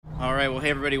All right, well, hey,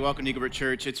 everybody, welcome to Eaglebrook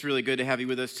Church. It's really good to have you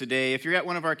with us today. If you're at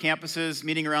one of our campuses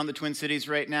meeting around the Twin Cities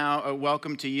right now,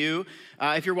 welcome to you.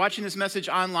 If you're watching this message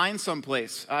online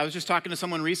someplace, I was just talking to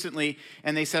someone recently,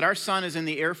 and they said, our son is in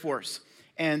the Air Force,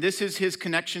 and this is his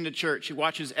connection to church. He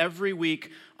watches every week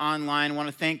online. I want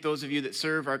to thank those of you that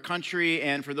serve our country,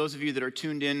 and for those of you that are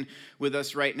tuned in with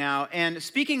us right now. And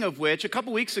speaking of which, a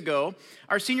couple weeks ago,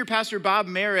 our senior pastor, Bob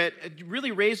Merritt,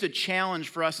 really raised a challenge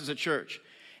for us as a church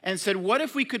and said, what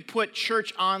if we could put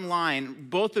church online,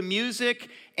 both the music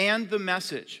and the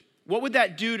message? What would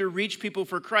that do to reach people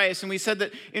for Christ? And we said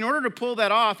that in order to pull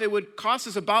that off, it would cost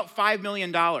us about $5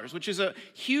 million, which is a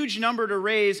huge number to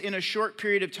raise in a short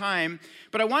period of time.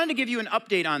 But I wanted to give you an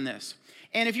update on this.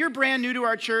 And if you're brand new to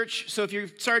our church, so if you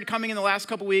started coming in the last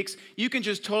couple weeks, you can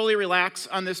just totally relax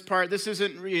on this part. This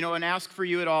isn't, an ask for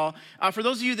you at all. For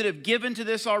those of you that have given to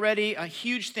this already, a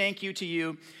huge thank you to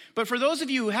you. But for those of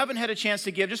you who haven't had a chance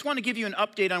to give, just want to give you an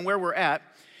update on where we're at.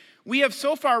 We have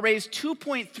so far raised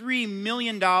 $2.3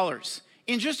 million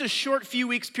in just a short few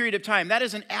weeks period of time. That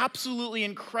is an absolutely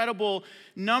incredible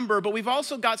number, but we've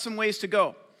also got some ways to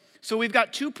go. So we've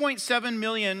got 2.7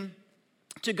 million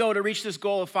to go to reach this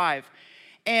goal of 5.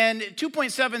 And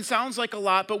 2.7 sounds like a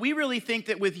lot, but we really think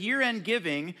that with year-end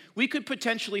giving, we could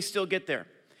potentially still get there.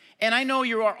 And I know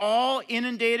you are all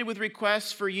inundated with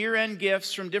requests for year-end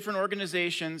gifts from different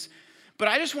organizations, but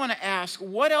I just want to ask,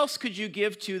 what else could you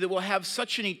give to that will have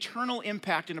such an eternal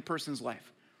impact in a person's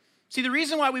life? See, the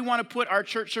reason why we want to put our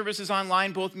church services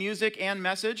online, both music and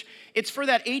message, it's for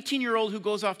that 18-year-old who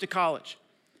goes off to college.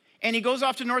 And he goes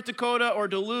off to North Dakota or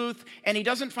Duluth, and he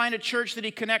doesn't find a church that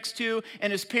he connects to,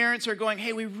 and his parents are going,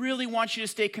 hey, we really want you to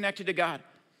stay connected to God.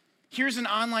 Here's an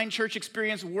online church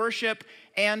experience, worship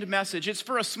and message. It's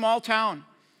for a small town.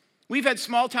 We've had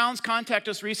small towns contact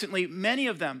us recently, many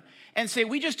of them, and say,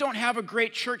 we just don't have a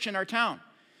great church in our town.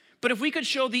 But if we could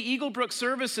show the Eaglebrook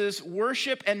services,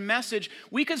 worship and message,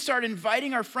 we could start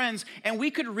inviting our friends, and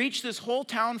we could reach this whole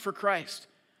town for Christ.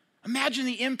 Imagine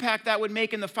the impact that would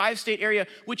make in the 5-state area,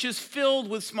 which is filled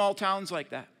with small towns like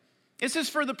that. This is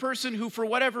for the person who, for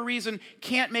whatever reason,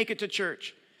 can't make it to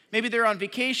church. Maybe they're on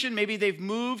vacation, maybe they've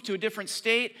moved to a different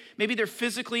state, maybe they're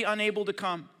physically unable to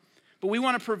come. But we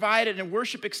want to provide a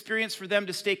worship experience for them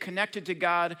to stay connected to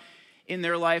God in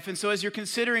their life. And so as you're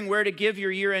considering where to give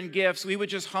your year-end gifts, we would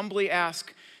just humbly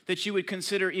ask that you would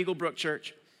consider Eaglebrook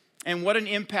Church and what an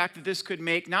impact that this could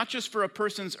make, not just for a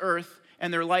person's earth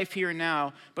and their life here and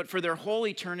now, but for their whole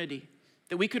eternity,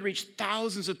 that we could reach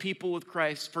thousands of people with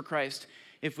Christ, for Christ,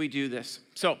 if we do this.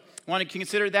 So I want to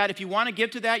consider that. If you want to give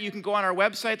to that, you can go on our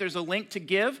website. There's a link to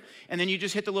give, and then you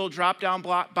just hit the little drop-down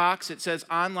box. It says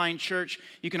Online Church.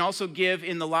 You can also give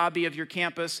in the lobby of your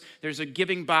campus. There's a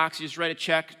giving box. You just write a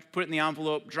check, put it in the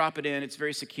envelope, drop it in. It's a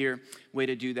very secure way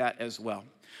to do that as well.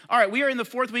 All right, we are in the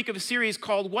 4th week of a series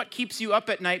called What Keeps You Up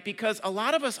at Night, because a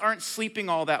lot of us aren't sleeping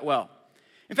all that well.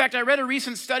 In fact, I read a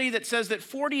recent study that says that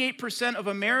 48% of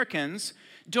Americans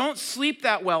don't sleep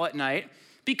that well at night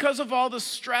because of all the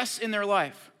stress in their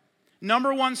life.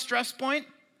 Number one stress point,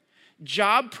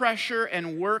 job pressure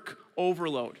and work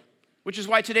overload, which is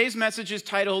why today's message is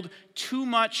titled, Too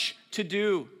Much to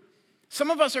Do.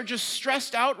 Some of us are just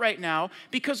stressed out right now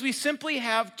because we simply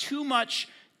have too much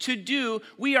to do.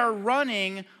 We are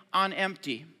running on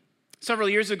empty. Several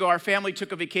years ago, our family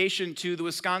took a vacation to the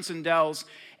Wisconsin Dells,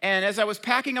 and as I was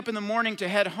packing up in the morning to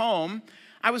head home,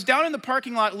 I was down in the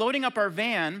parking lot loading up our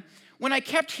van when I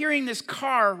kept hearing this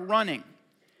car running.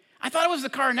 I thought it was the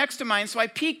car next to mine, so I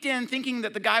peeked in thinking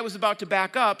that the guy was about to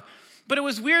back up, but it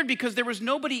was weird because there was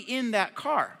nobody in that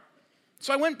car.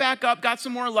 So I went back up, got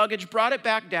some more luggage, brought it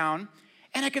back down,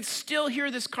 and I could still hear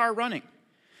this car running.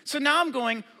 So now I'm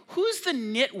going, who's the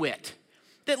nitwit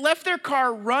that left their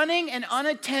car running and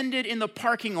unattended in the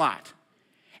parking lot?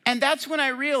 And that's when I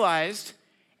realized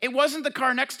it wasn't the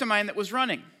car next to mine that was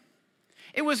running.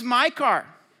 It was my car.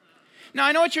 Now,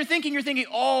 I know what you're thinking. You're thinking,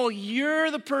 oh,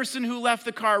 you're the person who left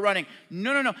the car running.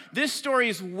 No. This story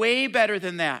is way better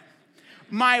than that.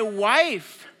 My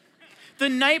wife, the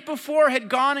night before, had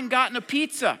gone and gotten a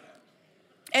pizza.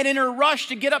 And in her rush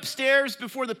to get upstairs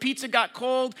before the pizza got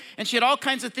cold, and she had all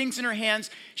kinds of things in her hands,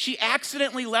 she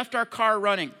accidentally left our car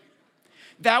running.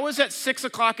 That was at 6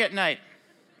 o'clock at night.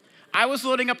 I was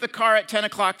loading up the car at 10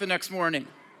 o'clock the next morning.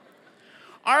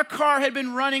 Our car had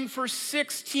been running for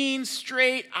 16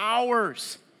 straight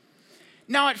hours.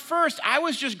 Now, at first, I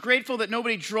was just grateful that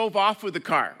nobody drove off with the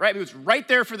car, right? It was right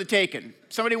there for the taking.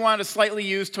 Somebody wanted a slightly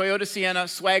used Toyota Sienna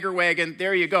swagger wagon.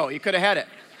 There you go. You could have had it.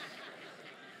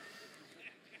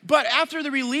 But after the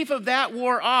relief of that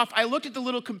wore off, I looked at the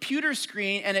little computer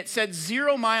screen, and it said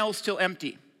 0 miles till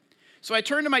empty. So I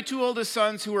turned to my two oldest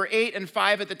sons, who were 8 and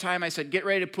 5 at the time. I said, get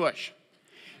ready to push.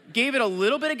 Gave it a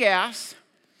little bit of gas,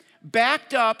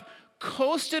 backed up,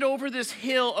 coasted over this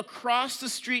hill across the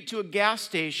street to a gas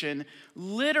station,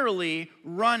 literally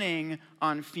running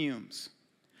on fumes.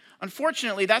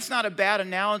 Unfortunately, that's not a bad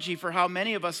analogy for how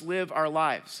many of us live our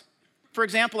lives. For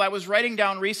example, I was writing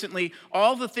down recently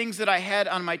all the things that I had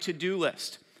on my to-do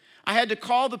list. I had to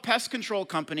call the pest control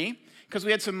company because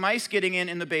we had some mice getting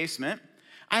in the basement.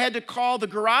 I had to call the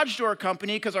garage door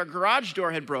company because our garage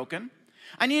door had broken.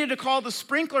 I needed to call the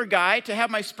sprinkler guy to have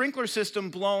my sprinkler system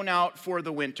blown out for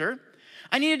the winter.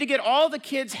 I needed to get all the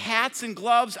kids' hats and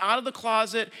gloves out of the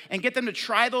closet and get them to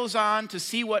try those on to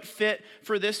see what fit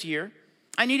for this year.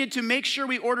 I needed to make sure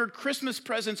we ordered Christmas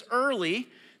presents early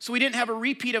so we didn't have a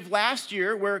repeat of last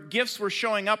year where gifts were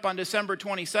showing up on December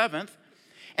 27th.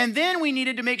 And then we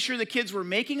needed to make sure the kids were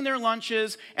making their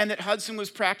lunches and that Hudson was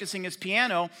practicing his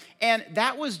piano. And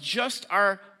that was just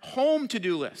our home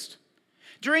to-do list.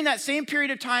 During that same period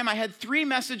of time, I had 3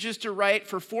 messages to write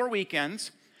for 4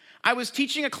 weekends. I was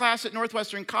teaching a class at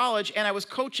Northwestern College, and I was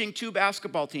coaching 2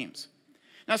 basketball teams.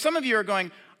 Now, some of you are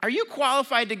going, are you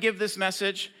qualified to give this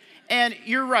message? And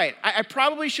you're right. I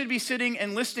probably should be sitting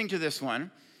and listening to this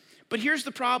one. But here's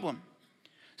the problem.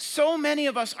 So many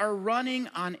of us are running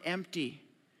on empty.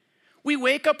 We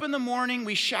wake up in the morning,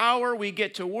 we shower, we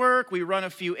get to work, we run a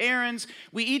few errands,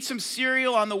 we eat some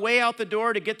cereal on the way out the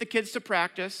door to get the kids to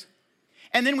practice,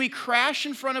 and then we crash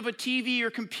in front of a TV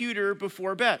or computer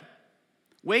before bed.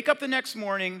 Wake up the next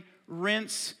morning,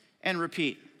 rinse, and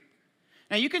repeat.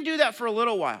 Now, you can do that for a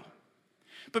little while,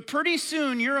 but pretty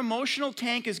soon your emotional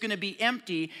tank is going to be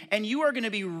empty, and you are going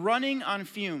to be running on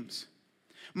fumes.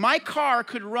 My car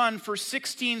could run for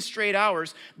 16 straight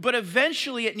hours, but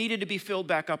eventually it needed to be filled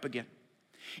back up again.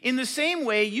 In the same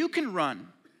way, you can run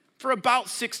for about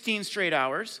 16 straight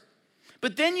hours,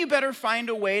 but then you better find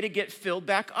a way to get filled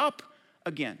back up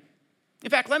again. In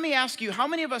fact, let me ask you, how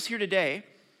many of us here today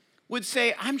would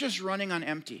say, I'm just running on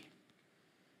empty?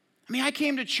 I mean, I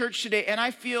came to church today and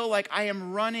I feel like I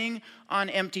am running on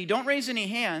empty. Don't raise any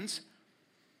hands,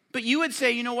 but you would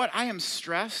say, you know what? I am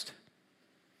stressed.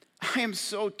 I am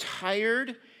so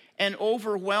tired and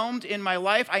overwhelmed in my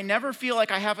life. I never feel like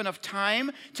I have enough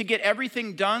time to get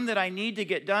everything done that I need to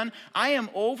get done. I am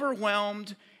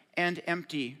overwhelmed and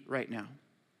empty right now.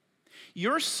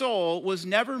 Your soul was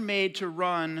never made to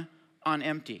run on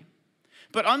empty.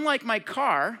 But unlike my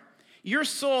car, your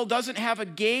soul doesn't have a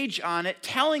gauge on it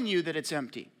telling you that it's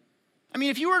empty. I mean,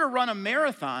 if you were to run a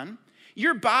marathon,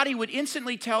 your body would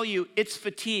instantly tell you it's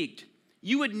fatigued.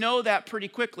 You would know that pretty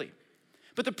quickly.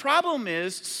 But the problem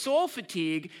is, soul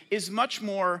fatigue is much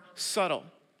more subtle.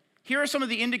 Here are some of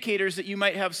the indicators that you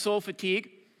might have soul fatigue.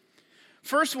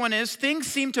 First one is, things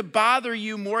seem to bother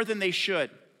you more than they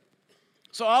should.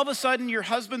 So all of a sudden, your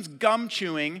husband's gum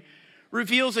chewing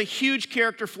reveals a huge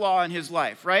character flaw in his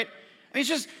life, right? I mean, it's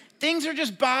just, things are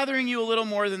just bothering you a little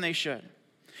more than they should.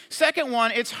 Second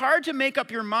one, it's hard to make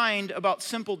up your mind about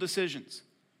simple decisions.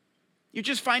 You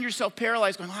just find yourself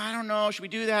paralyzed, going, I don't know, should we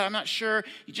do that? I'm not sure.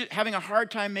 You're just having a hard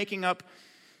time making up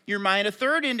your mind. A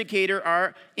third indicator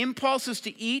are impulses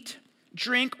to eat,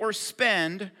 drink, or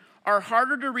spend are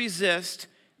harder to resist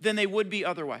than they would be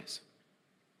otherwise.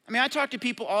 I mean, I talk to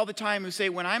people all the time who say,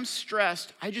 when I'm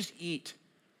stressed, I just eat.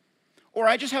 Or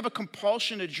I just have a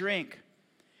compulsion to drink.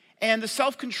 And the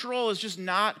self-control is just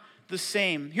not the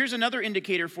same. Here's another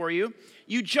indicator for you.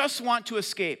 You just want to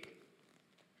escape.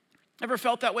 Ever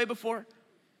felt that way before?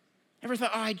 Ever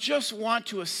thought, I just want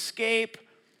to escape.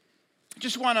 I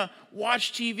just want to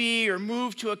watch TV or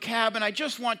move to a cabin. I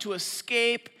just want to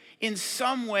escape in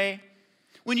some way.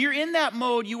 When you're in that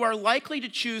mode, you are likely to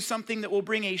choose something that will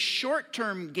bring a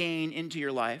short-term gain into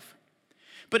your life,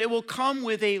 but it will come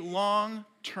with a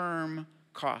long-term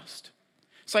cost.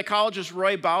 Psychologist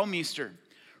Roy Baumeister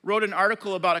wrote an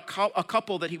article about a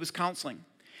couple that he was counseling.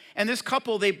 And this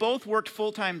couple, they both worked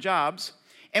full-time jobs,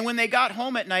 and when they got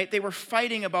home at night, they were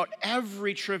fighting about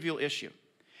every trivial issue.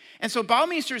 And so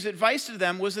Baumeister's advice to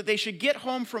them was that they should get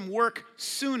home from work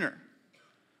sooner,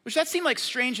 which that seemed like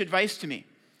strange advice to me.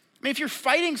 I mean, if you're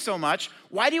fighting so much,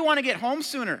 why do you want to get home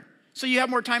sooner? So you have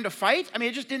more time to fight? I mean,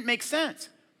 it just didn't make sense.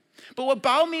 But what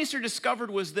Baumeister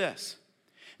discovered was this.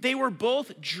 They were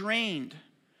both drained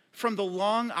from the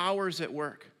long hours at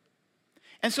work.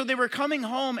 And so they were coming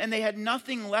home and they had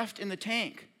nothing left in the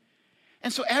tank.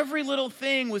 And so every little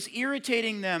thing was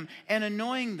irritating them and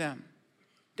annoying them.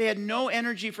 They had no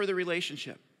energy for the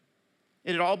relationship.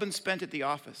 It had all been spent at the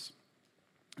office.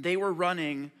 They were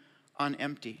running on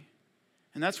empty.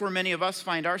 And that's where many of us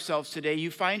find ourselves today. You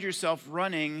find yourself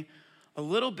running a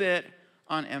little bit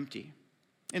on empty.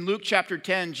 In Luke chapter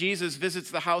 10, Jesus visits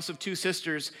the house of two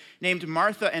sisters named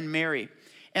Martha and Mary.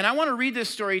 And I want to read this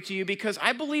story to you because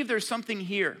I believe there's something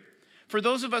here for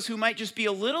those of us who might just be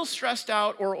a little stressed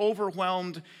out or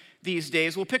overwhelmed these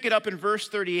days. We'll pick it up in verse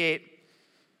 38.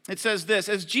 It says this: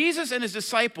 as Jesus and his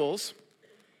disciples,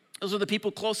 those are the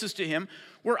people closest to him,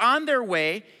 were on their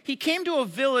way, he came to a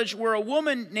village where a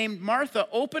woman named Martha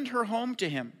opened her home to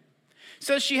him. It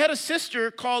says she had a sister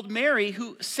called Mary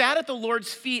who sat at the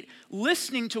Lord's feet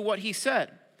listening to what he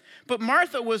said. But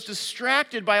Martha was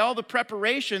distracted by all the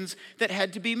preparations that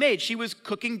had to be made. She was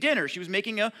cooking dinner. She was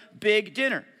making a big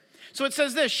dinner. So it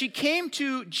says this: she came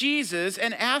to Jesus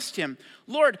and asked him,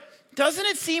 "Lord, doesn't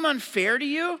it seem unfair to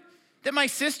you that my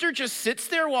sister just sits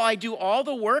there while I do all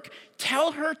the work?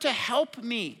 Tell her to help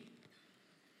me."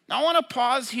 Now I want to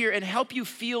pause here and help you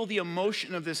feel the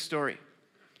emotion of this story.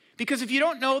 Because if you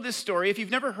don't know this story, if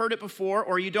you've never heard it before,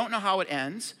 or you don't know how it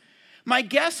ends, my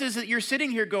guess is that you're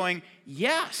sitting here going,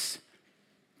 yes,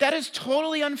 that is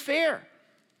totally unfair.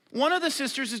 One of the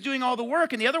sisters is doing all the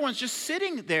work and the other one's just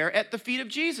sitting there at the feet of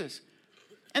Jesus.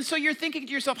 And so you're thinking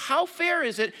to yourself, how fair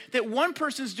is it that one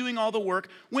person's doing all the work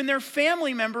when their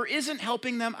family member isn't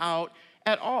helping them out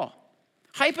at all?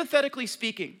 Hypothetically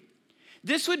speaking,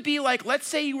 this would be like, let's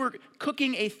say you were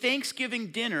cooking a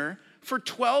Thanksgiving dinner for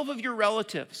 12 of your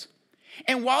relatives.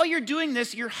 And while you're doing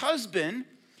this, your husband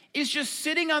is just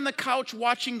sitting on the couch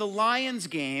watching the Lions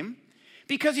game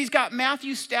because he's got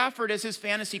Matthew Stafford as his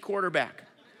fantasy quarterback.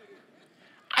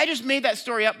 I just made that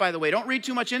story up, by the way. Don't read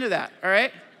too much into that, all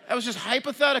right? That was just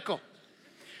hypothetical.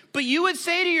 But you would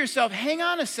say to yourself, hang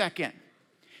on a second.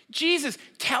 Jesus,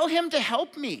 tell him to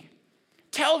help me.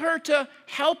 Tell her to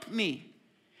help me.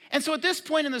 And so at this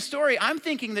point in the story, I'm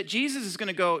thinking that Jesus is going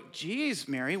to go, geez,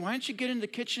 Mary, why don't you get in the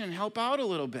kitchen and help out a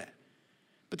little bit?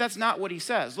 But that's not what he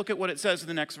says. Look at what it says in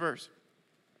the next verse.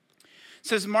 It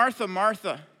says, "Martha,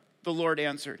 Martha," the Lord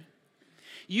answered,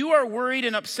 "you are worried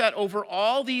and upset over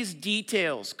all these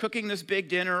details, cooking this big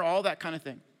dinner, all that kind of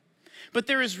thing. But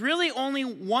there is really only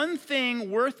one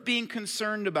thing worth being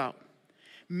concerned about.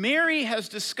 Mary has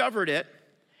discovered it,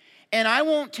 and I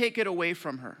won't take it away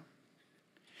from her."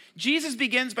 Jesus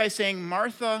begins by saying,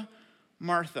 "Martha,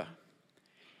 Martha."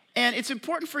 And it's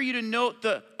important for you to note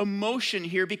the emotion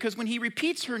here because when he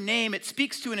repeats her name, it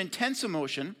speaks to an intense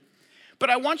emotion. But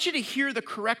I want you to hear the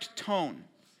correct tone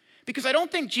because I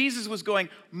don't think Jesus was going,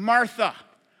 "Martha,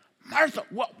 Martha,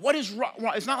 what is wrong?"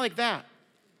 It's not like that.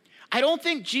 I don't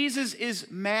think Jesus is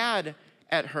mad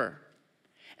at her.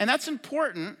 And that's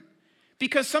important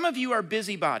because some of you are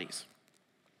busybodies.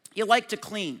 You like to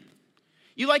clean.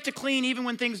 You like to clean even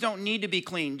when things don't need to be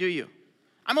cleaned, do you?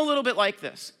 I'm a little bit like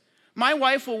this. My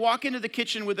wife will walk into the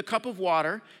kitchen with a cup of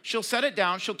water. She'll set it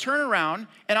down. She'll turn around,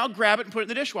 and I'll grab it and put it in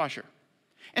the dishwasher.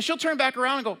 And she'll turn back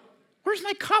around and go, "Where's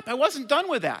my cup? I wasn't done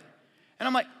with that." And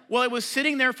I'm like, "Well, it was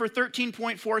sitting there for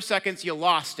 13.4 seconds. You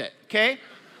lost it, okay?"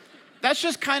 That's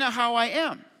just kind of how I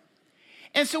am.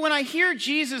 And so when I hear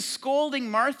Jesus scolding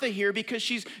Martha here because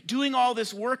she's doing all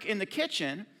this work in the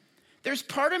kitchen, there's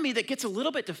part of me that gets a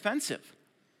little bit defensive.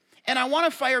 And I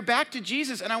want to fire back to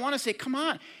Jesus, and I want to say, come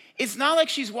on. It's not like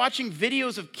she's watching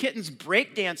videos of kittens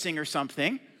breakdancing or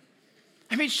something.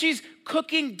 I mean, she's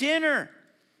cooking dinner.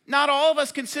 Not all of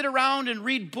us can sit around and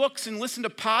read books and listen to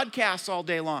podcasts all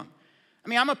day long. I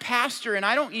mean, I'm a pastor, and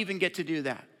I don't even get to do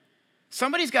that.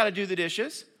 Somebody's got to do the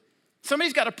dishes.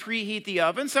 Somebody's got to preheat the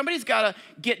oven. Somebody's got to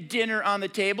get dinner on the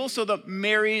table so the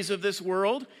Marys of this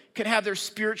world can have their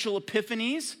spiritual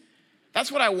epiphanies.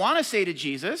 That's what I want to say to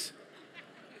Jesus.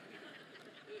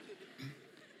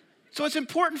 So it's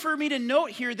important for me to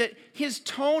note here that his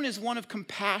tone is one of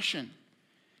compassion.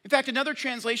 In fact, another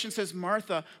translation says,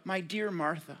 "Martha, my dear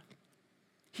Martha."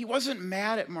 He wasn't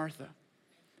mad at Martha,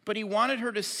 but he wanted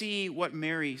her to see what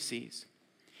Mary sees.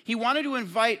 He wanted to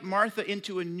invite Martha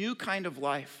into a new kind of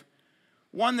life,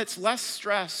 one that's less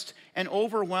stressed and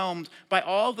overwhelmed by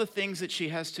all the things that she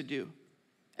has to do.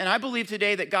 And I believe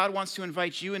today that God wants to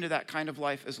invite you into that kind of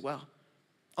life as well.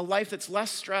 A life that's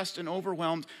less stressed and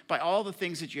overwhelmed by all the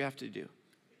things that you have to do.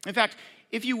 In fact,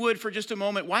 if you would, for just a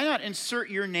moment, why not insert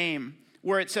your name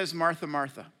where it says Martha,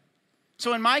 Martha?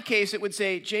 So in my case, it would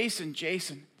say, Jason,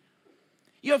 Jason.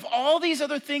 You have all these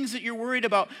other things that you're worried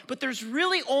about, but there's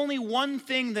really only one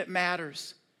thing that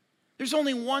matters. There's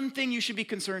only one thing you should be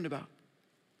concerned about.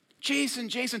 Jason,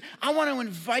 Jason, I want to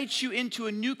invite you into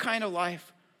a new kind of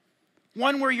life.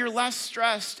 One where you're less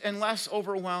stressed and less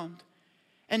overwhelmed.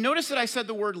 And notice that I said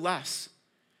the word less.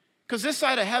 Because this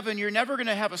side of heaven, you're never going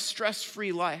to have a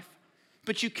stress-free life.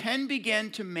 But you can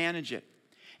begin to manage it.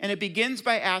 And it begins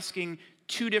by asking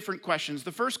two different questions.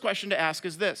 The first question to ask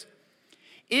is this: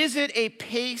 is it a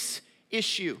pace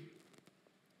issue?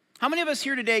 How many of us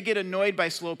here today get annoyed by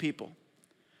slow people?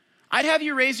 I'd have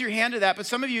you raise your hand to that, but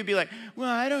some of you would be like,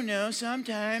 well, I don't know,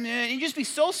 sometimes. And you'd just be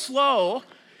so slow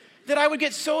that I would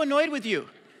get so annoyed with you.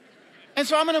 And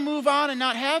so I'm going to move on and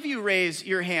not have you raise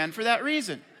your hand for that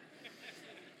reason.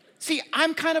 See,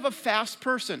 I'm kind of a fast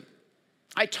person.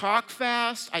 I talk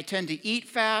fast, I tend to eat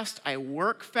fast, I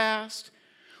work fast.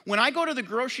 When I go to the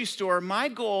grocery store, my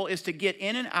goal is to get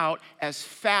in and out as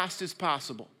fast as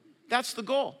possible. That's the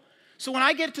goal. So when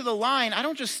I get to the line, I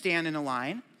don't just stand in a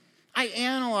line. I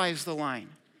analyze the line.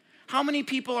 How many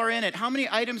people are in it? How many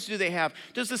items do they have?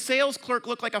 Does the sales clerk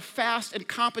look like a fast and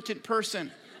competent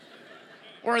person?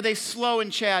 Or are they slow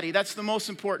and chatty? That's the most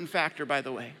important factor, by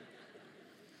the way.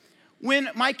 When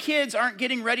my kids aren't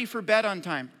getting ready for bed on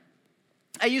time,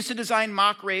 I used to design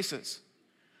mock races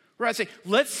where I'd say,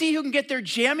 let's see who can get their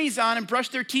jammies on and brush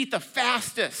their teeth the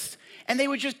fastest. And they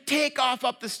would just take off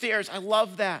up the stairs. I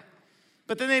love that.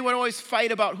 But then they would always fight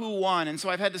about who won, and so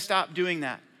I've had to stop doing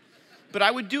that. But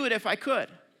I would do it if I could.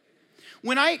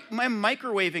 When I'm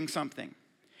microwaving something,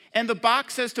 and the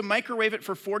box says to microwave it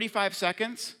for 45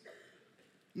 seconds,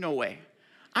 no way.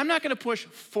 I'm not going to push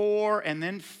 4 and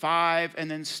then 5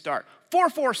 and then start.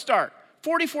 4, start.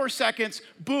 44 seconds,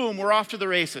 boom, we're off to the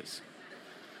races.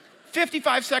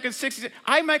 55 seconds, 60 seconds.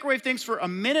 I microwave things for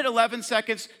 1 minute, 11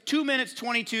 seconds, 2 minutes,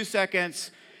 22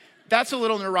 seconds. That's a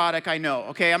little neurotic, I know,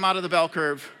 okay? I'm out of the bell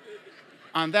curve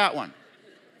on that one.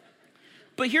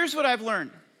 But here's what I've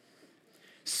learned.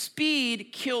 Speed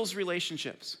kills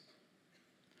relationships.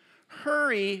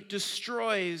 Hurry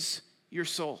destroys your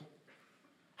soul.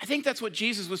 I think that's what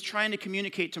Jesus was trying to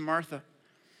communicate to Martha.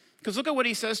 Because look at what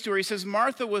he says to her. He says,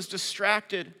 Martha was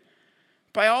distracted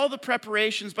by all the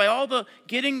preparations, by all the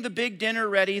getting the big dinner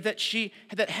ready that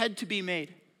had to be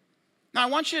made. Now, I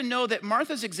want you to know that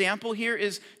Martha's example here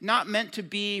is not meant to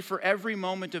be for every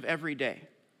moment of every day.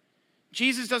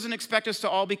 Jesus doesn't expect us to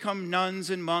all become nuns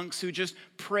and monks who just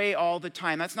pray all the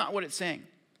time. That's not what it's saying.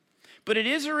 But it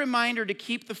is a reminder to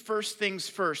keep the first things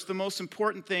first, the most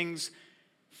important things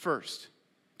first.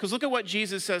 Because look at what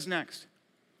Jesus says next.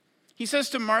 He says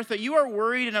to Martha, you are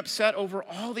worried and upset over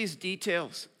all these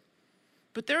details,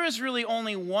 but there is really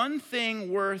only one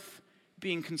thing worth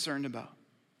being concerned about.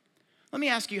 Let me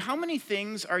ask you, how many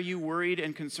things are you worried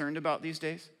and concerned about these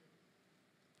days?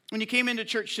 When you came into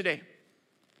church today,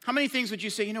 how many things would you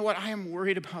say, you know what, I am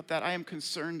worried about that, I am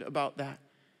concerned about that?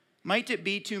 Might it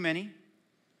be too many?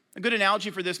 A good analogy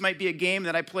for this might be a game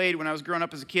that I played when I was growing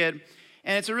up as a kid,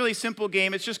 and it's a really simple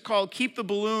game. It's just called Keep the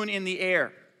Balloon in the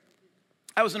Air.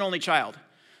 I was an only child,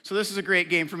 so this is a great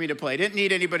game for me to play. Didn't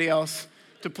need anybody else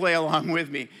to play along with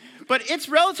me. But it's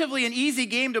relatively an easy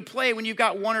game to play when you've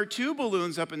got 1 or 2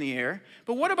 balloons up in the air.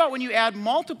 But what about when you add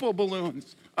multiple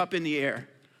balloons up in the air?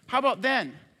 How about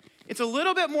then? It's a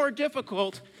little bit more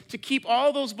difficult to keep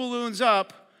all those balloons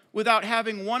up without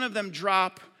having one of them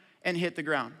drop and hit the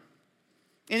ground.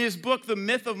 In his book, The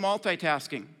Myth of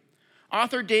Multitasking,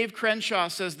 author Dave Crenshaw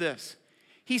says this.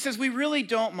 He says, we really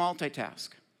don't multitask.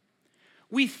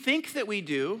 We think that we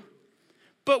do,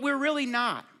 but we're really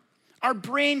not. Our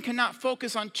brain cannot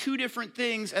focus on 2 different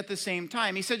things at the same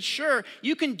time. He said, sure,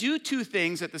 you can do 2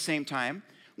 things at the same time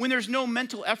when there's no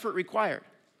mental effort required.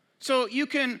 So you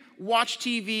can watch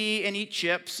TV and eat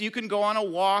chips. You can go on a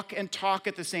walk and talk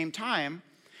at the same time,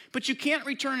 but you can't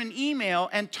return an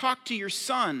email and talk to your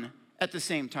son at the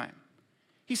same time.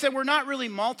 He said, we're not really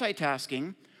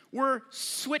multitasking. We're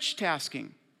switch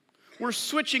tasking. We're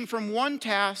switching from one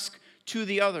task to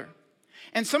the other.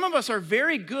 And some of us are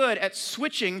very good at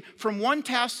switching from one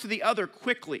task to the other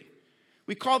quickly.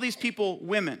 We call these people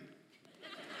women.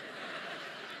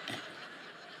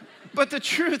 But the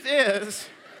truth is,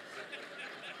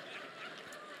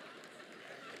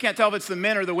 can't tell if it's the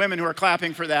men or the women who are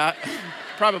clapping for that.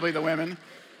 Probably the women.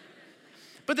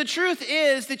 But the truth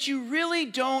is that you really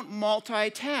don't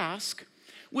multitask,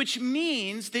 which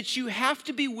means that you have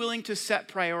to be willing to set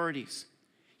priorities.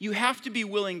 You have to be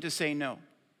willing to say no.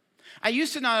 I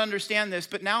used to not understand this,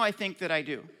 but now I think that I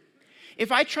do.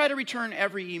 If I try to return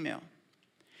every email,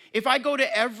 if I go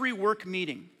to every work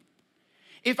meeting,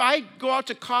 if I go out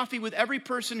to coffee with every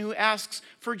person who asks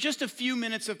for just a few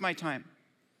minutes of my time,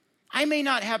 I may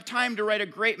not have time to write a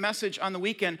great message on the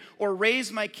weekend or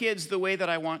raise my kids the way that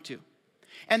I want to.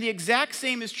 And the exact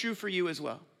same is true for you as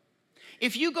well.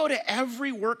 If you go to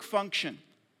every work function,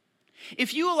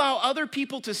 if you allow other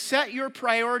people to set your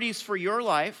priorities for your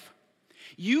life,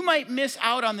 you might miss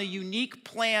out on the unique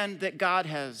plan that God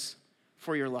has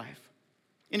for your life.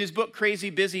 In his book, Crazy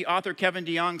Busy, author Kevin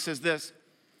DeYoung says this.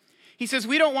 He says,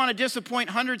 we don't want to disappoint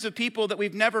hundreds of people that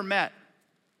we've never met.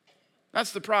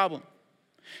 That's the problem.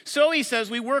 So he says,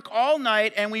 we work all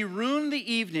night and we ruin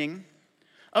the evening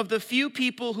of the few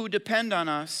people who depend on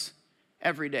us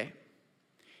every day.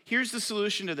 Here's the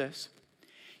solution to this.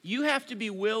 You have to be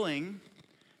willing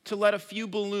to let a few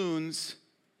balloons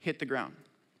hit the ground.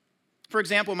 For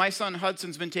example, my son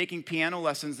Hudson's been taking piano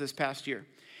lessons this past year.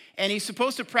 And he's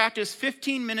supposed to practice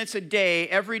 15 minutes a day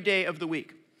every day of the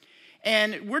week.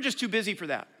 And we're just too busy for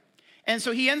that. And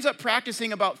so he ends up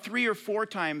practicing about 3 or 4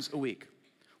 times a week.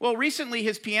 Well, recently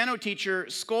his piano teacher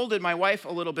scolded my wife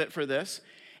a little bit for this,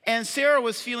 and Sarah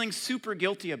was feeling super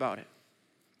guilty about it.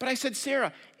 But I said,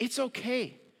 Sarah, it's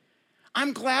okay.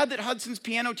 I'm glad that Hudson's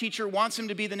piano teacher wants him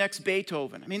to be the next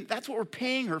Beethoven. I mean, that's what we're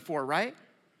paying her for, right?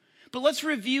 But let's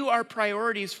review our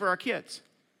priorities for our kids.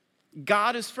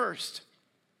 God is first.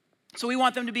 So we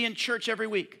want them to be in church every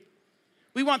week.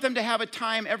 We want them to have a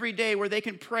time every day where they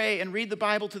can pray and read the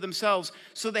Bible to themselves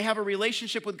so they have a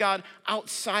relationship with God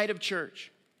outside of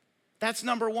church. That's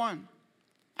number one.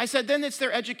 I said, then it's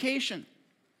their education.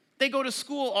 They go to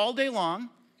school all day long.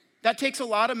 That takes a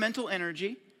lot of mental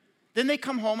energy. Then they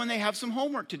come home and they have some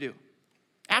homework to do.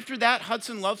 After that,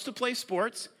 Hudson loves to play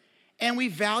sports, and we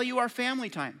value our family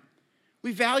time.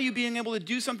 We value being able to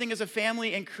do something as a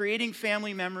family and creating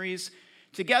family memories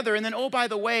together. And then, oh, by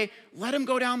the way, let him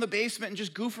go down the basement and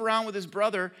just goof around with his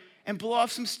brother and blow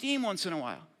off some steam once in a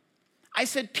while. I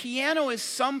said, piano is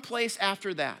someplace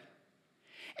after that.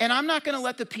 And I'm not going to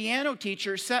let the piano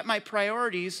teacher set my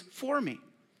priorities for me.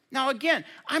 Now, again,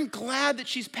 I'm glad that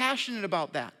she's passionate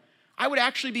about that. I would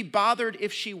actually be bothered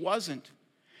if she wasn't.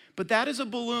 But that is a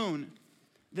balloon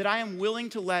that I am willing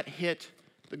to let hit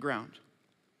the ground.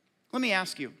 Let me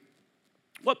ask you,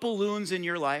 what balloons in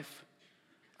your life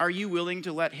are you willing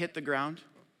to let hit the ground?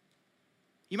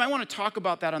 You might want to talk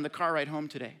about that on the car ride home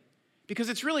today, because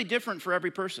it's really different for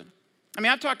every person. I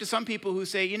mean, I've talked to some people who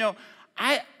say,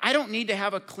 I don't need to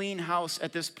have a clean house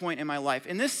at this point in my life.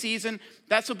 In this season,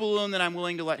 that's a balloon that I'm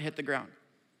willing to let hit the ground.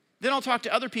 Then I'll talk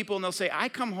to other people and they'll say, I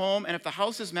come home and if the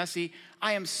house is messy,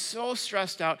 I am so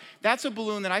stressed out. That's a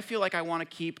balloon that I feel like I want to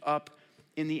keep up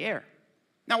in the air.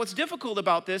 Now, what's difficult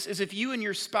about this is if you and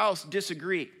your spouse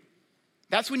disagree.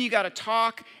 That's when you got to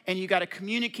talk and you got to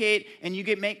communicate and you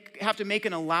have to make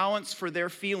an allowance for their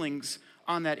feelings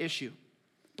on that issue.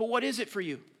 But what is it for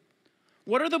you?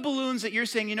 What are the balloons that you're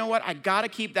saying, I got to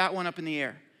keep that one up in the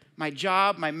air? My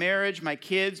job, my marriage, my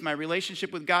kids, my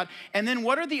relationship with God. And then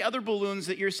what are the other balloons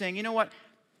that you're saying,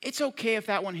 it's okay if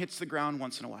that one hits the ground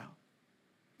once in a while?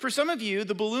 For some of you,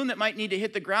 the balloon that might need to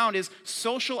hit the ground is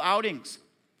social outings.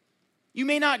 You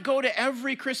may not go to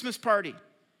every Christmas party.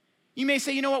 You may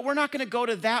say, we're not going to go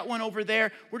to that one over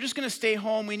there. We're just going to stay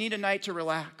home. We need a night to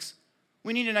relax.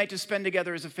 We need a night to spend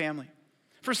together as a family.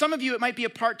 For some of you, it might be a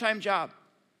part-time job.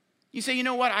 You say,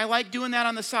 I like doing that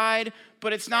on the side,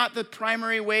 but it's not the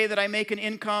primary way that I make an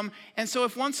income. And so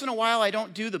if once in a while I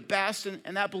don't do the best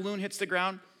and that balloon hits the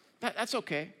ground, that's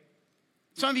okay.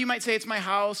 Some of you might say it's my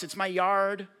house, it's my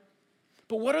yard.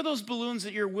 But what are those balloons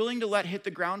that you're willing to let hit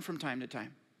the ground from time to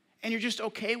time? And you're just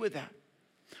okay with that.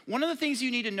 One of the things you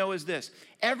need to know is this.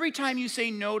 Every time you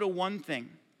say no to one thing,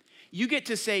 you get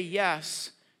to say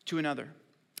yes to another.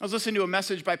 I was listening to a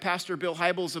message by Pastor Bill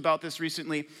Hybels about this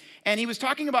recently, and he was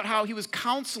talking about how he was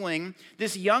counseling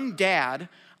this young dad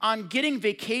on getting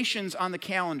vacations on the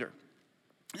calendar.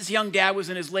 This young dad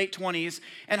was in his late 20s,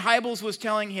 and Hybels was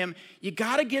telling him, you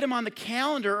got to get him on the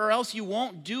calendar or else you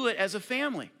won't do it as a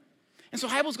family. And so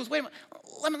Hybels goes, wait a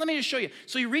minute, let me just show you.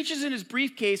 So he reaches in his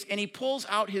briefcase and he pulls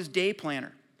out his day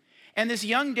planner. And this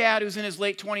young dad who's in his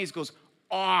late 20s goes,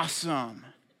 awesome.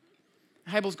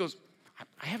 Hybels goes,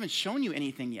 I haven't shown you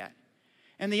anything yet.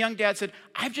 And the young dad said,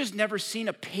 I've just never seen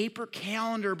a paper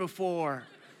calendar before.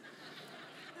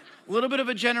 A little bit of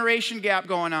a generation gap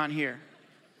going on here.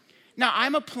 Now,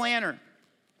 I'm a planner,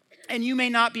 and you may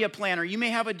not be a planner. You may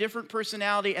have a different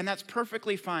personality, and that's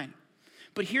perfectly fine.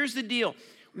 But here's the deal.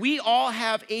 We all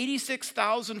have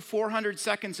 86,400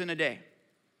 seconds in a day.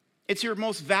 It's your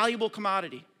most valuable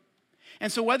commodity.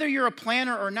 And so whether you're a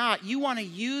planner or not, you want to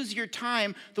use your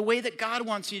time the way that God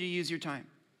wants you to use your time,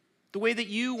 the way that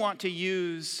you want to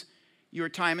use your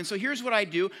time. And so here's what I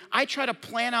do. I try to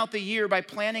plan out the year by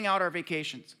planning out our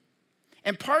vacations.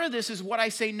 And part of this is what I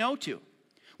say no to.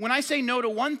 When I say no to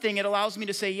one thing, it allows me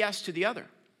to say yes to the other.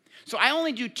 So I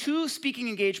only do 2 speaking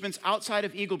engagements outside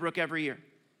of Eaglebrook every year.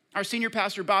 Our senior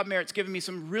pastor, Bob Merritt's given me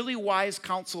some really wise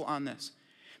counsel on this.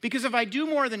 Because if I do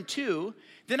more than 2,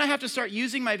 then I have to start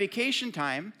using my vacation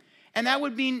time, and that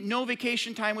would mean no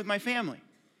vacation time with my family.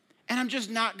 And I'm just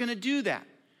not going to do that.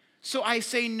 So I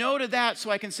say no to that so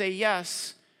I can say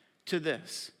yes to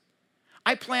this.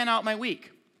 I plan out my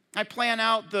week. I plan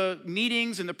out the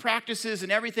meetings and the practices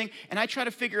and everything, and I try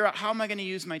to figure out how am I going to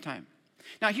use my time.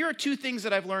 Now, here are two things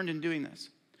that I've learned in doing this.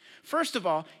 First of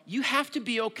all, you have to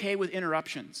be okay with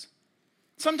interruptions.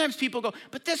 Sometimes people go,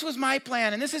 but this was my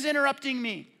plan, and this is interrupting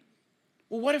me.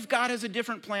 Well, what if God has a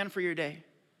different plan for your day?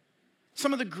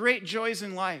 Some of the great joys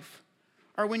in life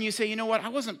are when you say, you know what, I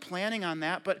wasn't planning on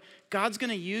that, but God's going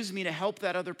to use me to help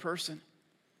that other person.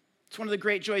 It's one of the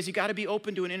great joys. You got to be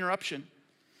open to an interruption.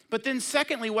 But then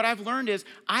secondly, what I've learned is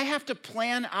I have to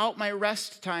plan out my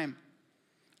rest time.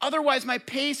 Otherwise, my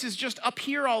pace is just up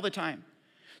here all the time.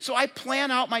 So I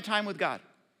plan out my time with God.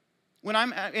 When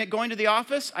I'm going to the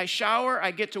office, I shower,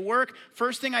 I get to work.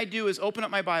 First thing I do is open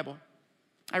up my Bible.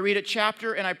 I read a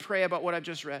chapter and I pray about what I've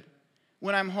just read.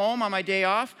 When I'm home on my day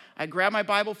off, I grab my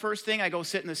Bible first thing, I go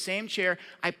sit in the same chair.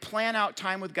 I plan out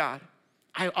time with God.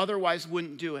 I otherwise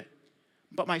wouldn't do it.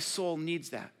 But my soul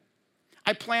needs that.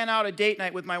 I plan out a date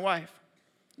night with my wife.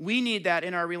 We need that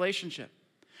in our relationship.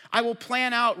 I will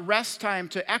plan out rest time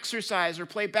to exercise or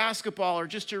play basketball or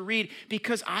just to read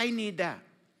because I need that.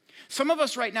 Some of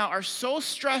us right now are so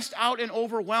stressed out and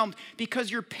overwhelmed because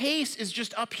your pace is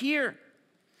just up here.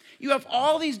 You have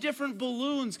all these different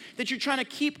balloons that you're trying to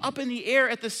keep up in the air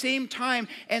at the same time,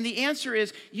 and the answer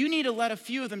is you need to let a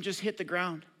few of them just hit the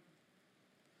ground.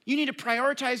 You need to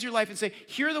prioritize your life and say,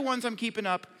 here are the ones I'm keeping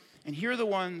up, and here are the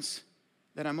ones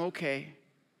that I'm okay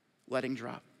letting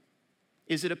drop.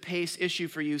 Is it a pace issue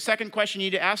for you? Second question you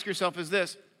need to ask yourself is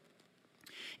this: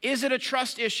 is it a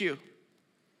trust issue?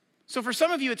 So for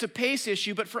some of you, it's a pace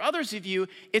issue, but for others of you,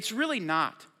 it's really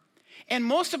not. And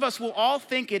most of us will all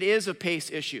think it is a pace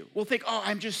issue. We'll think, oh,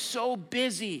 I'm just so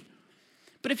busy.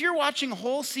 But if you're watching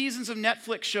whole seasons of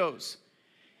Netflix shows,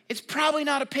 it's probably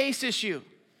not a pace issue.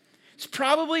 It's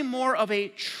probably more of a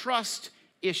trust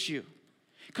issue.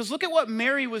 Because look at what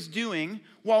Mary was doing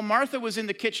while Martha was in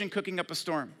the kitchen cooking up a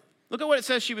storm. Look at what it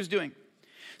says she was doing.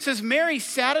 It says, Mary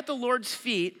sat at the Lord's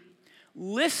feet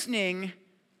listening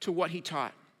to what he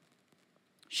taught.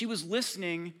 She was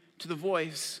listening to the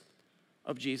voice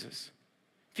of Jesus.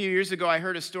 A few years ago, I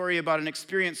heard a story about an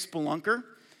experienced spelunker.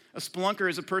 A spelunker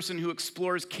is a person who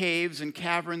explores caves and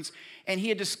caverns, and he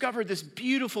had discovered this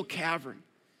beautiful cavern.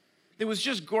 It was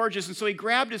just gorgeous, and so he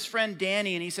grabbed his friend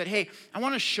Danny, and he said, hey, I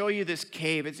want to show you this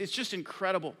cave. It's just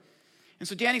incredible. And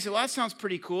so Danny said, well, that sounds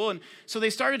pretty cool. And so they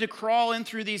started to crawl in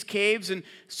through these caves, and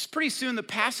pretty soon the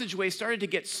passageway started to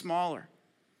get smaller.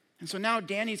 And so now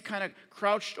Danny's kind of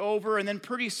crouched over, and then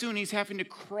pretty soon he's having to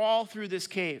crawl through this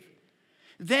cave.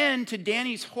 Then, to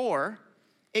Danny's horror,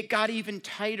 it got even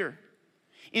tighter.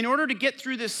 In order to get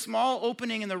through this small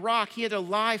opening in the rock, he had to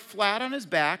lie flat on his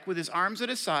back with his arms at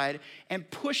his side and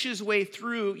push his way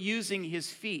through using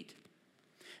his feet.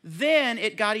 Then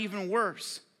it got even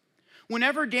worse.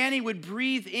 Whenever Danny would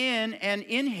breathe in and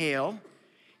inhale,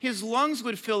 his lungs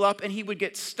would fill up and he would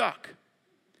get stuck.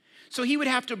 So he would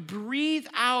have to breathe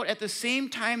out at the same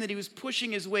time that he was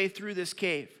pushing his way through this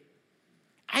cave.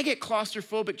 I get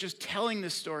claustrophobic just telling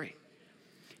this story.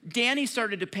 Danny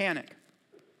started to panic.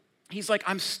 He's like,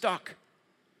 I'm stuck.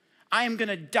 I am going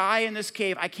to die in this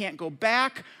cave. I can't go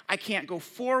back. I can't go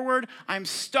forward. I'm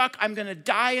stuck. I'm going to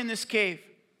die in this cave.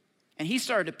 And he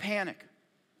started to panic.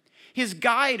 His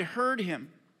guide heard him.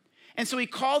 And so he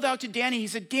called out to Danny. He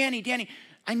said, Danny,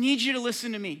 I need you to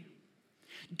listen to me.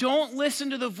 Don't listen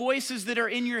to the voices that are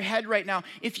in your head right now.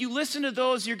 If you listen to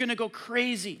those, you're going to go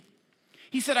crazy.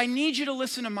 He said, I need you to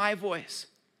listen to my voice.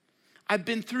 I've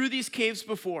been through these caves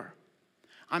before.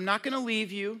 I'm not going to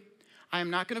leave you. I am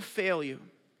not going to fail you.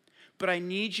 But I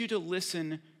need you to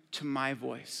listen to my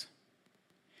voice.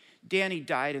 Danny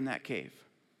died in that cave.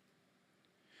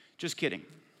 Just kidding.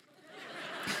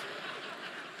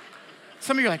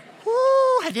 Some of you are like, whoo,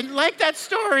 I didn't like that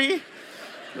story.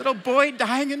 Little boy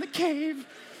dying in the cave.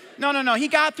 No. He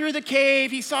got through the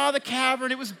cave. He saw the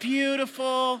cavern. It was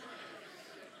beautiful.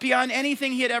 Beyond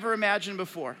anything he had ever imagined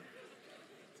before.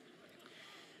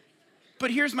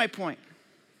 But here's my point.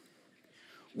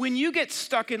 When you get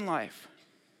stuck in life,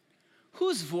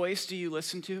 whose voice do you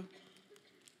listen to?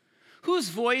 Whose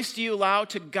voice do you allow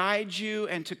to guide you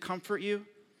and to comfort you?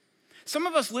 Some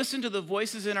of us listen to the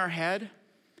voices in our head,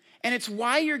 and it's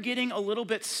why you're getting a little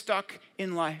bit stuck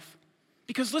in life.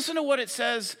 Because listen to what it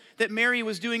says that Mary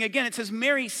was doing. Again, it says,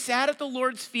 Mary sat at the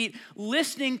Lord's feet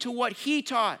listening to what he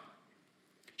taught.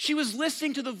 She was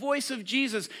listening to the voice of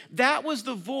Jesus. That was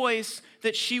the voice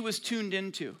that she was tuned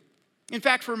into. In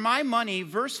fact, for my money,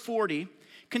 verse 40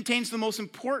 contains the most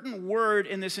important word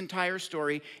in this entire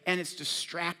story, and it's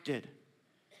distracted.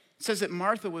 It says that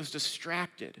Martha was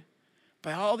distracted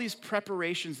by all these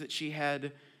preparations that she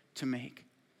had to make.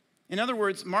 In other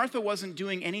words, Martha wasn't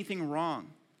doing anything wrong.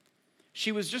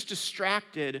 She was just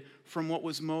distracted from what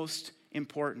was most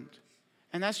important.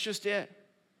 And that's just it.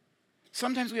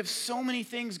 Sometimes we have so many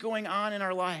things going on in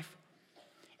our life,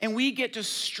 and we get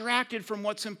distracted from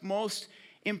what's most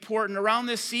important. Around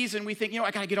this season, we think,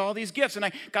 I got to get all these gifts, and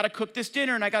I got to cook this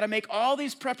dinner, and I got to make all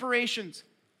these preparations.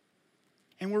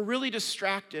 And we're really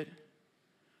distracted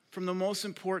from the most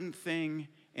important thing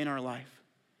in our life.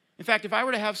 In fact, if I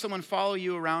were to have someone follow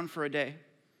you around for a day,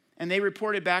 and they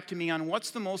reported back to me on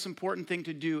what's the most important thing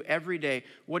to do every day,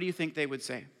 what do you think they would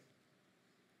say?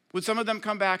 Would some of them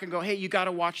come back and go, hey, you got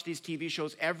to watch these TV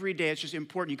shows every day. It's just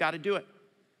important. You got to do it.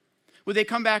 Would they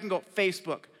come back and go,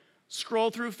 Facebook?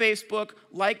 Scroll through Facebook,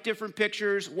 like different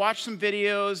pictures, watch some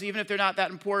videos, even if they're not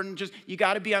that important. Just, you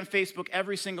got to be on Facebook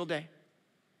every single day.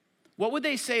 What would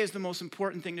they say is the most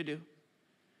important thing to do?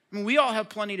 I mean, we all have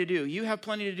plenty to do. You have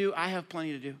plenty to do. I have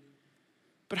plenty to do.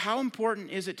 But how important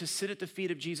is it to sit at the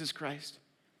feet of Jesus Christ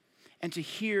and to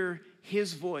hear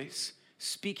his voice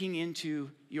speaking into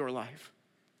your life?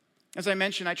 As I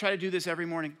mentioned, I try to do this every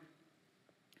morning.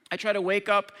 I try to wake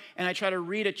up and I try to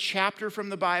read a chapter from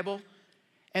the Bible,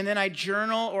 and then I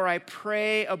journal or I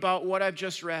pray about what I've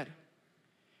just read.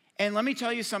 And let me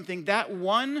tell you something, that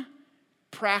one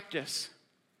practice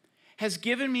has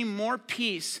given me more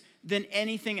peace than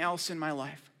anything else in my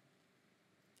life.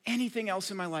 Anything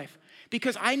else in my life.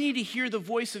 Because I need to hear the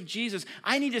voice of Jesus.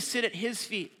 I need to sit at his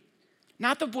feet.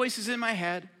 Not the voices in my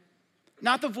head,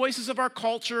 not the voices of our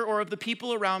culture or of the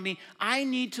people around me. I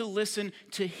need to listen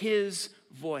to his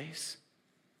voice.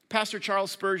 Pastor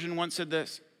Charles Spurgeon once said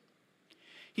this.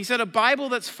 He said, a Bible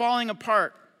that's falling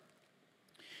apart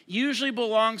usually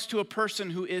belongs to a person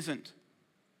who isn't.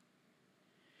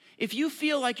 If you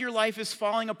feel like your life is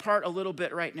falling apart a little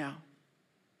bit right now,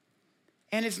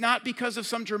 and it's not because of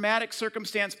some dramatic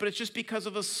circumstance, but it's just because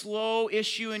of a slow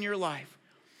issue in your life,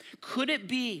 could it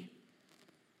be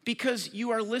because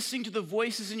you are listening to the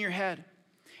voices in your head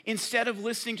instead of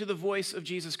listening to the voice of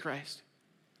Jesus Christ?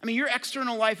 I mean, your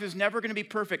external life is never going to be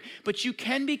perfect, but you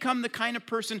can become the kind of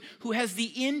person who has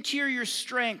the interior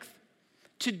strength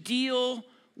to deal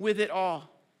with it all.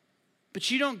 But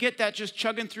you don't get that just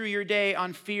chugging through your day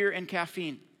on fear and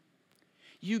caffeine.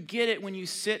 You get it when you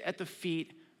sit at the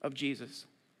feet of Jesus.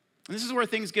 And this is where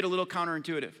things get a little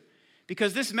counterintuitive,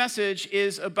 because this message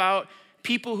is about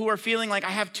people who are feeling like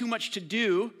I have too much to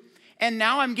do, and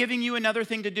now I'm giving you another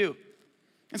thing to do.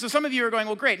 And so some of you are going,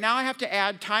 well, great, now I have to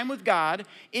add time with God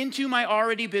into my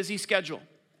already busy schedule.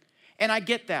 And I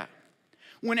get that.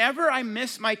 Whenever I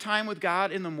miss my time with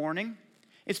God in the morning,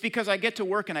 it's because I get to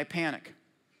work and I panic.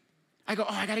 I go,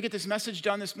 I got to get this message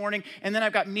done this morning, and then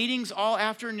I've got meetings all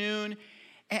afternoon,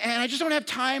 and I just don't have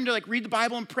time to read the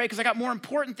Bible and pray because I got more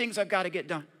important things I've got to get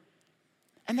done.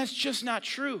 And that's just not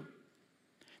true.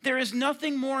 There is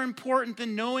nothing more important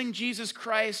than knowing Jesus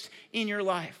Christ in your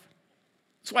life.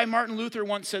 That's why Martin Luther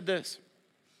once said this.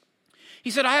 He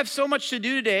said, I have so much to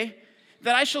do today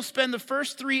that I shall spend the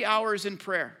first 3 hours in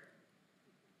prayer.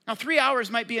 Now, 3 hours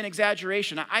might be an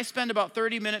exaggeration. I spend about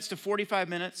 30 minutes to 45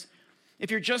 minutes. If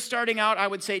you're just starting out, I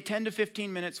would say 10 to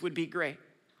 15 minutes would be great.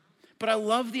 But I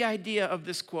love the idea of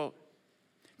this quote.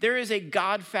 There is a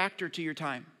God factor to your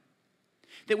time.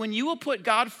 That when you will put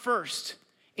God first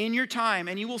in your time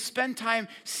and you will spend time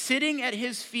sitting at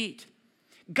his feet,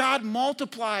 God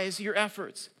multiplies your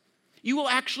efforts. You will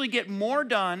actually get more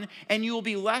done and you will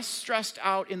be less stressed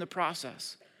out in the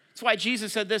process. That's why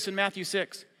Jesus said this in Matthew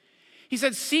 6. He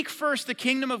said, seek first the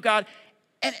kingdom of God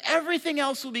and everything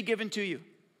else will be given to you.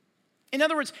 In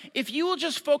other words, if you will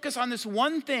just focus on this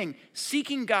one thing,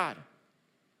 seeking God,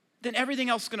 then everything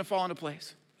else is going to fall into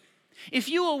place. If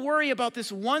you will worry about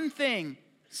this one thing,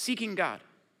 seeking God,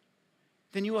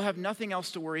 then you will have nothing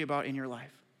else to worry about in your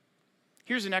life.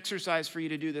 Here's an exercise for you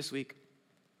to do this week.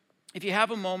 If you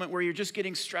have a moment where you're just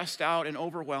getting stressed out and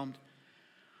overwhelmed,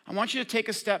 I want you to take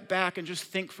a step back and just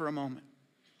think for a moment.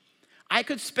 I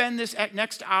could spend this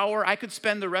next hour, I could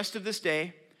spend the rest of this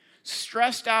day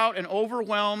stressed out and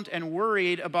overwhelmed and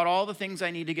worried about all the things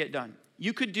I need to get done.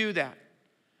 You could do that,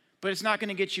 but it's not going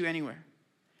to get you anywhere.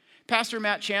 Pastor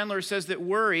Matt Chandler says that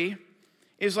worry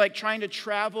is like trying to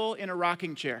travel in a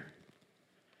rocking chair.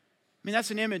 I mean,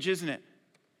 that's an image, isn't it?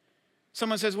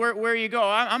 Someone says, where you go?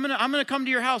 I'm gonna come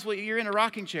to your house. Well, you're in a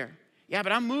rocking chair. Yeah,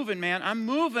 but I'm moving, man. I'm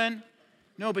moving.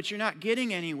 No, but you're not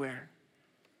getting anywhere.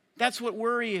 That's what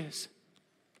worry is.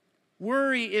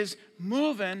 Worry is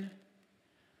moving,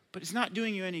 but it's not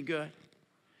doing you any good.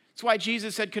 That's why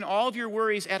Jesus said, can all of your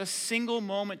worries add a single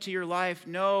moment to your life?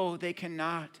 No, they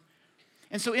cannot.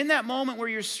 And so in that moment where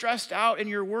you're stressed out and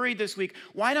you're worried this week,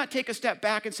 why not take a step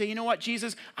back and say, you know what,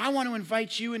 Jesus, I want to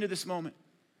invite you into this moment.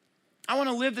 I want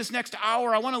to live this next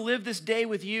hour. I want to live this day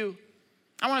with you.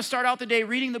 I want to start out the day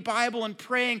reading the Bible and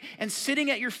praying and sitting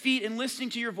at your feet and listening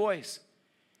to your voice.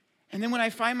 And then when I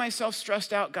find myself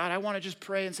stressed out, God, I want to just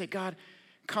pray and say, God,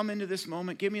 come into this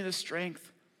moment. Give me the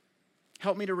strength.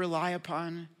 Help me to rely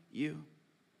upon you.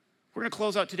 We're going to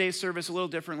close out today's service a little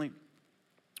differently.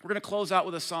 We're going to close out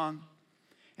with a song.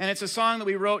 And it's a song that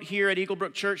we wrote here at Eagle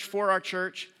Brook Church for our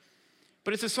church.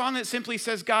 But it's a song that simply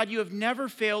says, God, you have never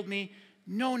failed me,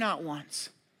 no, not once.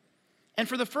 And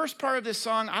for the first part of this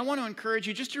song, I want to encourage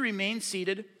you just to remain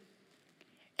seated.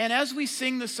 And as we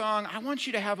sing the song, I want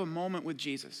you to have a moment with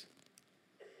Jesus.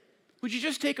 Would you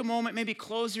just take a moment, maybe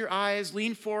close your eyes,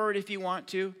 lean forward if you want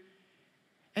to,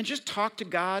 and just talk to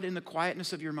God in the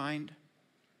quietness of your mind?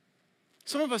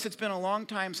 Some of us, it's been a long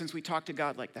time since we talked to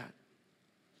God like that.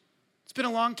 It's been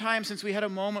a long time since we had a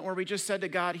moment where we just said to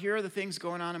God, here are the things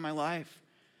going on in my life,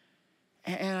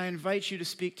 and I invite you to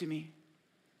speak to me.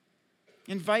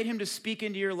 Invite him to speak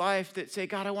into your life that say,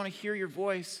 God, I want to hear your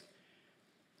voice.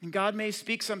 And God may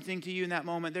speak something to you in that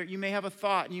moment. You may have a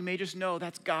thought, and you may just know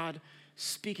that's God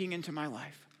speaking into my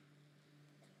life.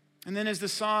 And then as the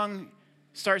song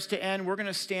starts to end, we're going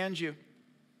to stand you.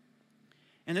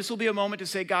 And this will be a moment to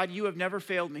say, God, you have never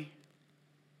failed me.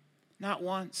 Not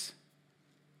once.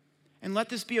 And let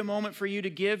this be a moment for you to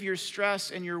give your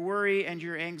stress and your worry and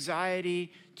your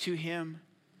anxiety to him.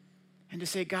 And to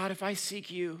say, God, if I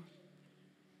seek you,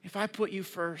 if I put you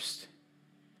first,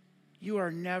 you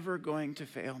are never going to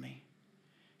fail me.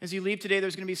 As you leave today,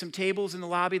 there's going to be some tables in the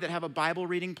lobby that have a Bible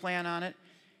reading plan on it.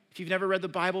 If you've never read the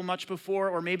Bible much before,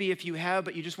 or maybe if you have,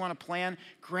 but you just want to plan,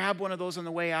 grab one of those on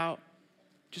the way out.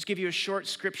 Just give you a short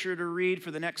scripture to read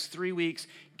for the next 3 weeks.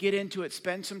 Get into it.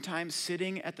 Spend some time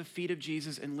sitting at the feet of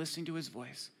Jesus and listening to his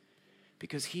voice,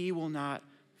 because he will not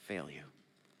fail you.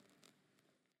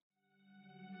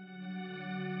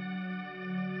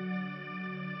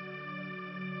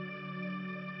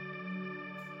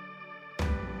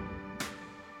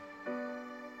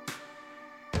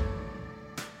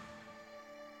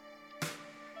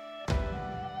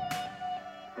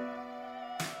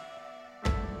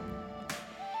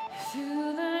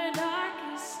 Through the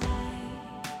darkest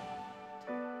night,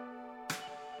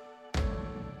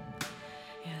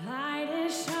 your light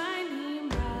is shining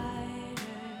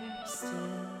brighter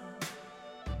still,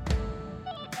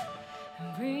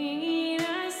 bringing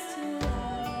us to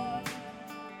life.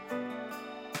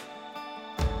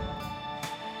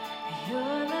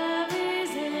 Your love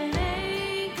is an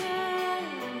anchor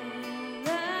in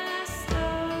the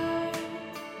storm,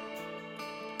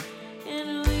 and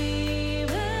we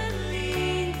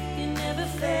believe you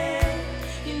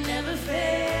never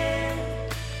fail,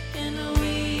 and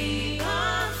we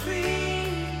are free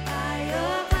by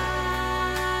your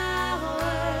power.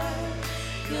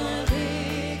 Your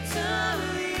victory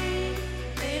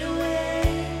made a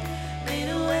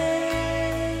way.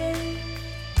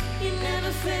 You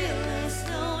never fail us,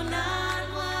 no, not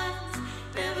once.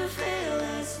 Never fail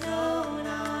us, no,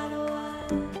 not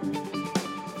once.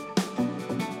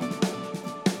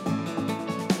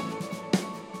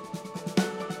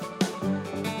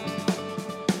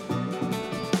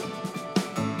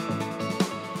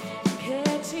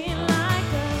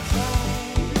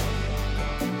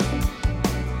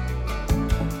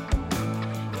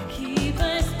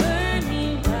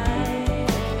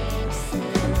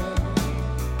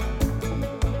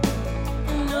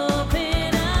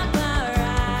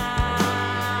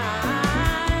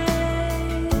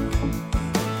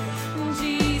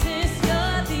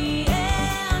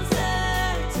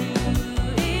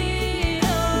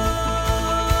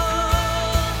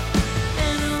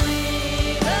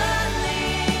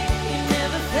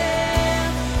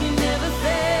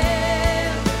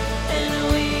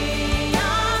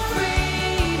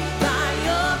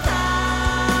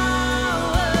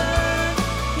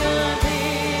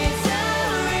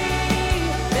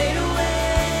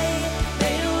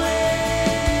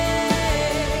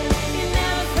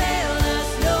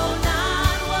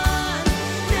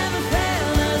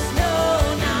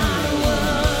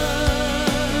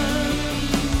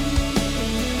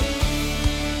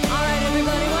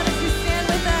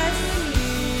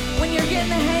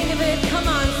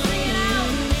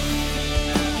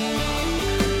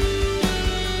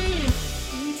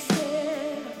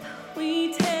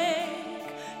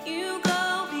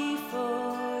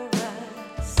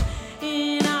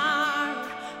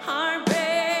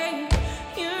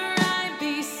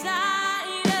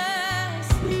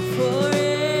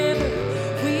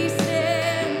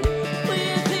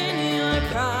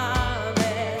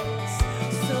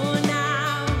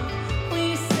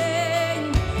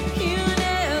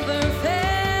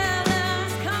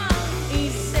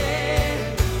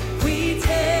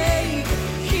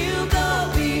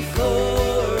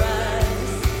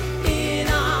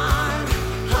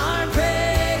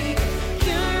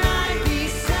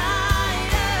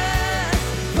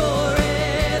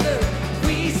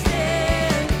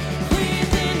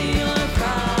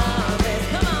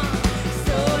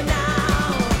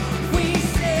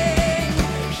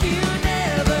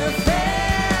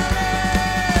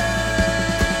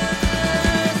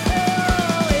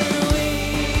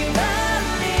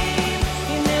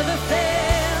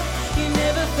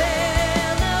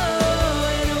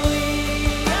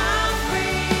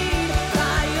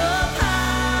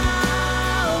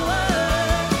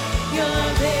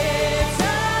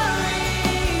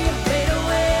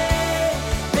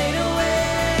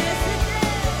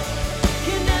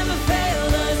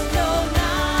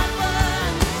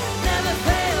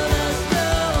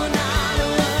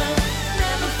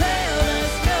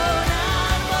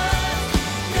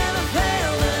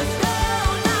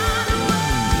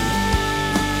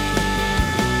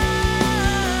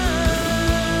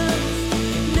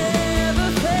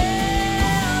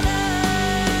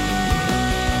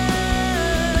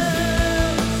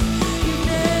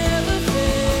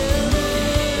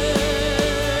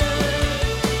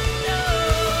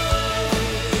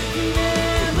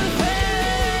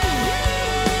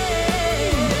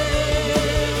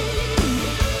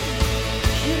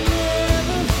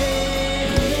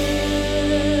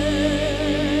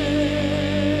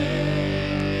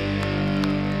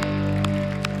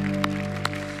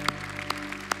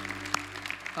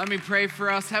 Let me pray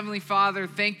for us. Heavenly Father,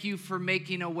 thank you for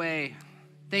making a way.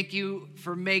 Thank you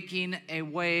for making a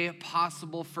way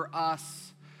possible for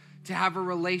us to have a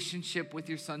relationship with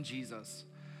your son, Jesus.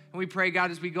 And we pray, God,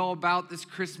 as we go about this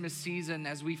Christmas season,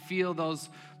 as we feel those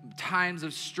times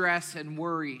of stress and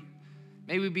worry,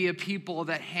 may we be a people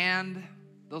that hand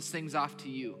those things off to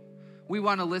you. We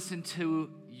want to listen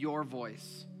to your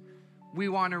voice. We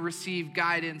want to receive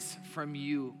guidance from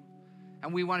you.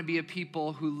 And we want to be a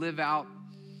people who live out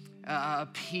a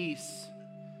peace,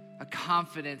 a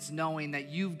confidence, knowing that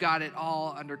you've got it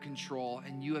all under control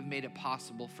and you have made it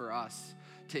possible for us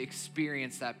to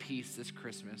experience that peace this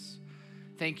Christmas.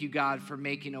 Thank you, God, for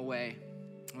making a way.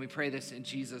 And we pray this in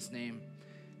Jesus' name.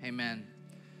 Amen.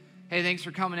 Hey, thanks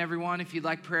for coming, everyone. If you'd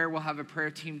like prayer, we'll have a prayer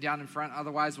team down in front.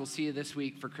 Otherwise, we'll see you this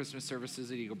week for Christmas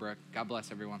services at Eaglebrook. God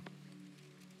bless everyone.